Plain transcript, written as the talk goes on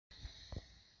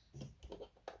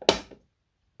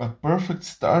A perfect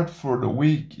start for the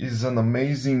week is an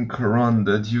amazing run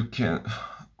that you can...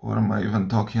 What am I even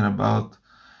talking about?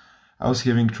 I was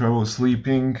having trouble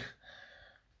sleeping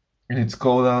and it's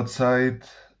cold outside.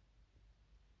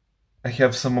 I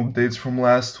have some updates from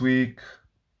last week.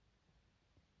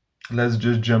 Let's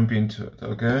just jump into it,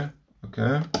 okay?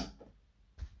 Okay.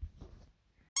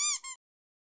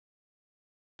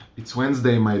 It's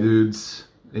Wednesday, my dudes,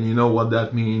 and you know what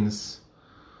that means.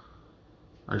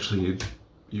 Actually,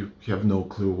 you have no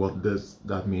clue what does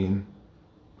that mean.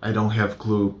 I don't have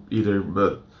clue either,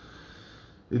 but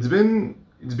it's been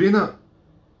a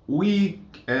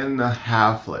week and a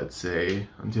half, let's say,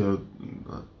 until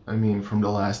from the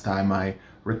last time I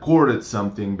recorded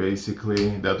something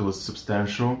basically that was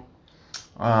substantial.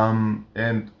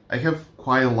 And I have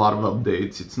quite a lot of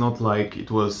updates. It's not like it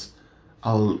was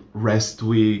a rest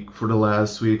week for the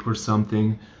last week or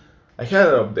something. I had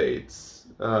updates.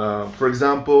 For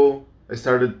example, I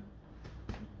started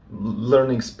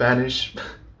learning Spanish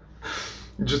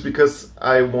just because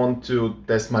I want to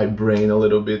test my brain a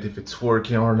little bit if it's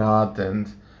working or not.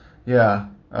 And yeah,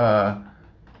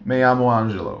 me llamo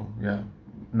Anzhelo. Yeah,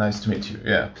 nice to meet you.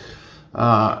 Yeah.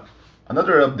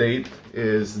 Another update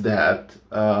is that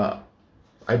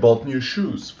I bought new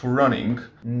shoes for running.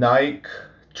 Nike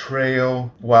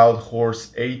Trail Wild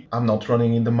Horse 8. I'm not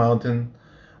running in the mountain,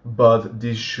 but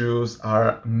these shoes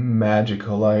are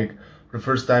magical. Like, for the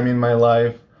first time in my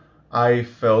life, I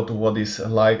felt what it's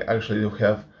like actually to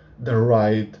have the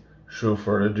right shoe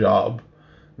for the job,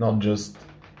 not just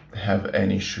have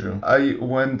any shoe. I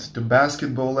went to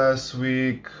basketball last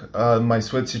week. My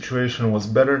sweat situation was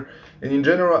better, and in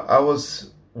general I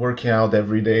was working out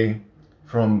every day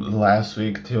from last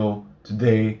week till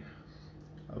today,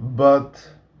 but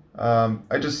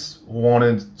I just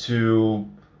wanted to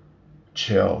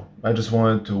chill. I just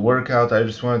wanted to work out. I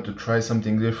just wanted to try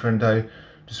something different. I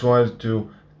just wanted to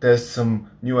test some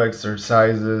new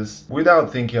exercises without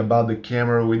thinking about the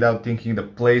camera, without thinking the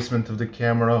placement of the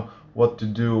camera, what to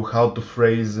do, how to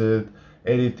phrase it,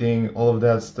 editing, all of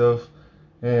that stuff.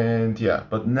 And yeah,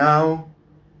 but now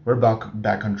we're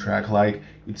back on track. Like,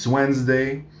 it's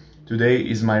Wednesday. Today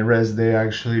is my rest day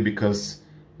actually, because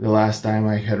the last time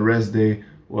I had rest day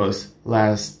was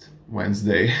last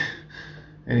Wednesday.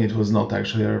 And it was not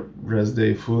actually a rest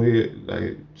day fully.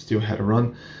 I still had a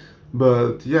run.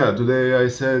 But yeah, today I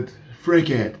said, freak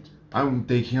it, I'm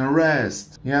taking a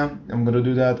rest. Yeah, I'm gonna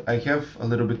do that. I have a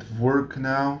little bit of work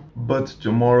now, but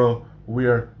tomorrow we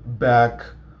are back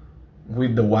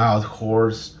with the wild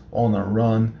horse on a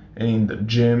run and in the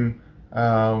gym.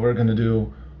 We're gonna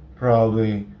do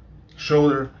probably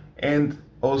shoulder, and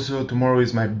also tomorrow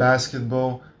is my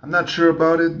basketball. I'm not sure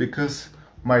about it because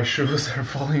my shoes are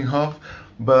falling off,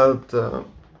 but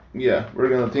yeah, we're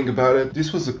gonna think about it.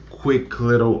 This was a quick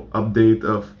little update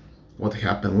of what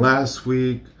happened last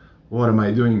week. What am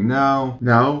I doing now?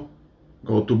 Now,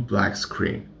 go to black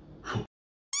screen.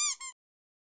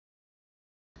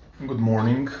 Good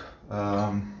morning.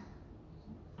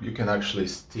 You can actually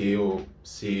still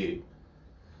see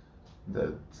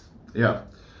that, yeah.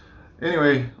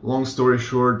 Anyway, long story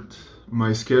short,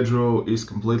 my schedule is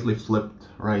completely flipped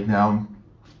right now.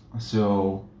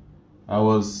 So I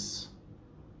was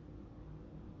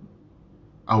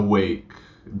awake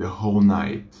the whole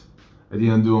night. I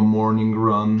didn't do a morning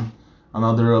run.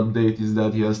 Another update is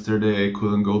that yesterday I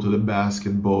couldn't go to the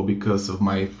basketball because of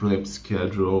my flipped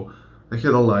schedule. I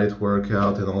had a light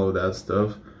workout and all of that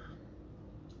stuff.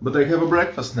 But I have a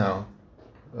breakfast now.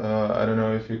 I don't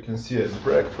know if you can see it.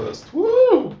 Breakfast.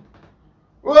 Woo!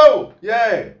 Whoa!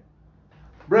 Yay!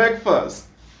 Breakfast!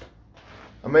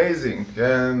 Amazing.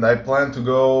 And I plan to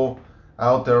go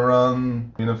out and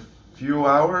run in a few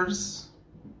hours,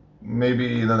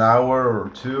 maybe in an hour or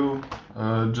two,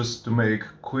 just to make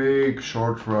quick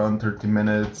short run, 30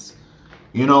 minutes.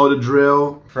 You know the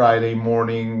drill. Friday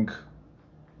morning.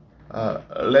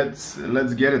 Let's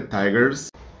get it, Tigers.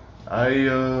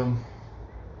 I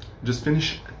just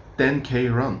finished a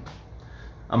 10K run.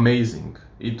 Amazing.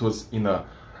 It was in a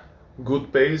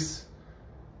good pace.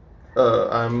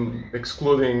 I'm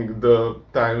excluding the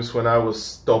times when I was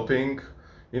stopping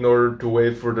in order to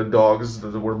wait for the dogs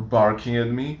that were barking at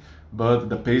me, but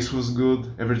the pace was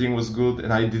good, everything was good,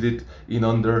 and I did it in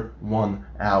under 1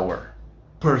 hour.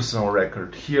 Personal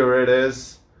record, here it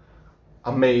is.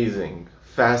 Amazing,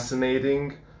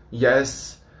 fascinating.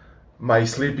 Yes, my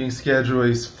sleeping schedule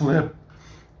is flipped.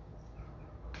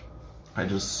 I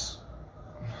just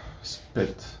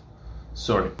spit.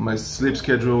 Sorry. My sleep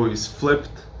schedule is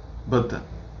flipped, but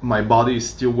my body is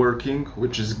still working,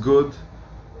 which is good.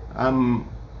 I'm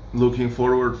looking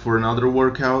forward for another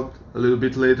workout a little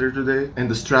bit later today, and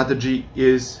the strategy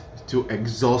is to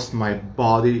exhaust my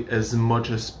body as much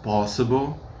as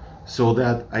possible so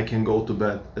that I can go to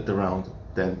bed at around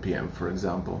 10 p.m. for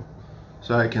example,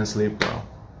 so I can sleep well,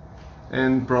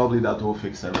 and probably that will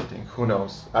fix everything. Who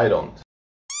knows? I don't.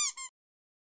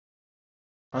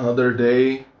 Another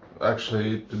day,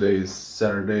 actually today is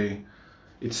Saturday.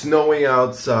 It's snowing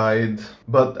outside,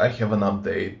 but I have an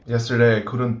update. Yesterday I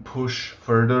couldn't push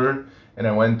further and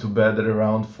I went to bed at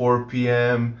around 4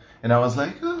 p.m. and I was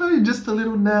like, oh, just a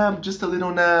little nap, just a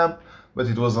little nap. But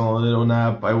it wasn't a little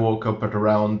nap. I woke up at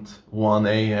around 1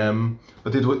 a.m.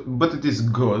 But it is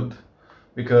good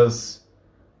because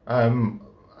I'm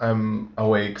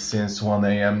awake since 1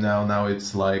 a.m. now. Now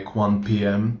it's like 1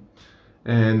 p.m.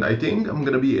 and I think I'm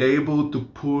gonna be able to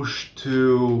push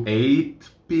to 8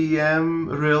 p.m.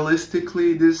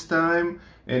 realistically this time,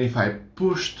 and if I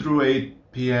push through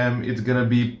 8 p.m. it's gonna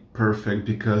be perfect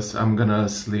because I'm gonna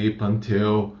sleep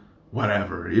until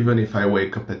whatever. Even if I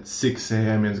wake up at 6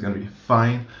 a.m. it's gonna be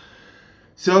fine.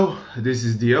 So this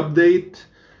is the update,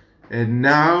 and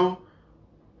now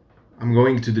I'm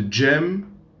going to the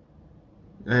gym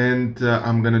and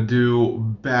I'm gonna do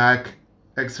back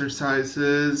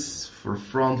exercises for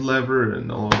front lever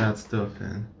and all of that stuff,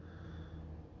 and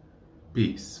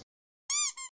peace.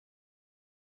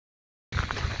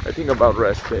 I think about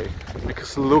rest day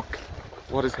because look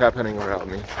what is happening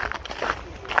around me.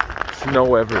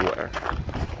 Snow everywhere.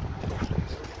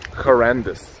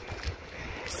 Horrendous.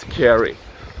 Scary.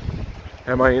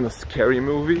 Am I in a scary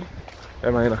movie?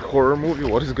 Am I in a horror movie?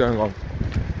 What is going on?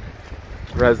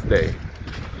 Rest day.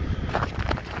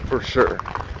 For sure.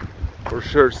 For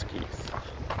sure skis.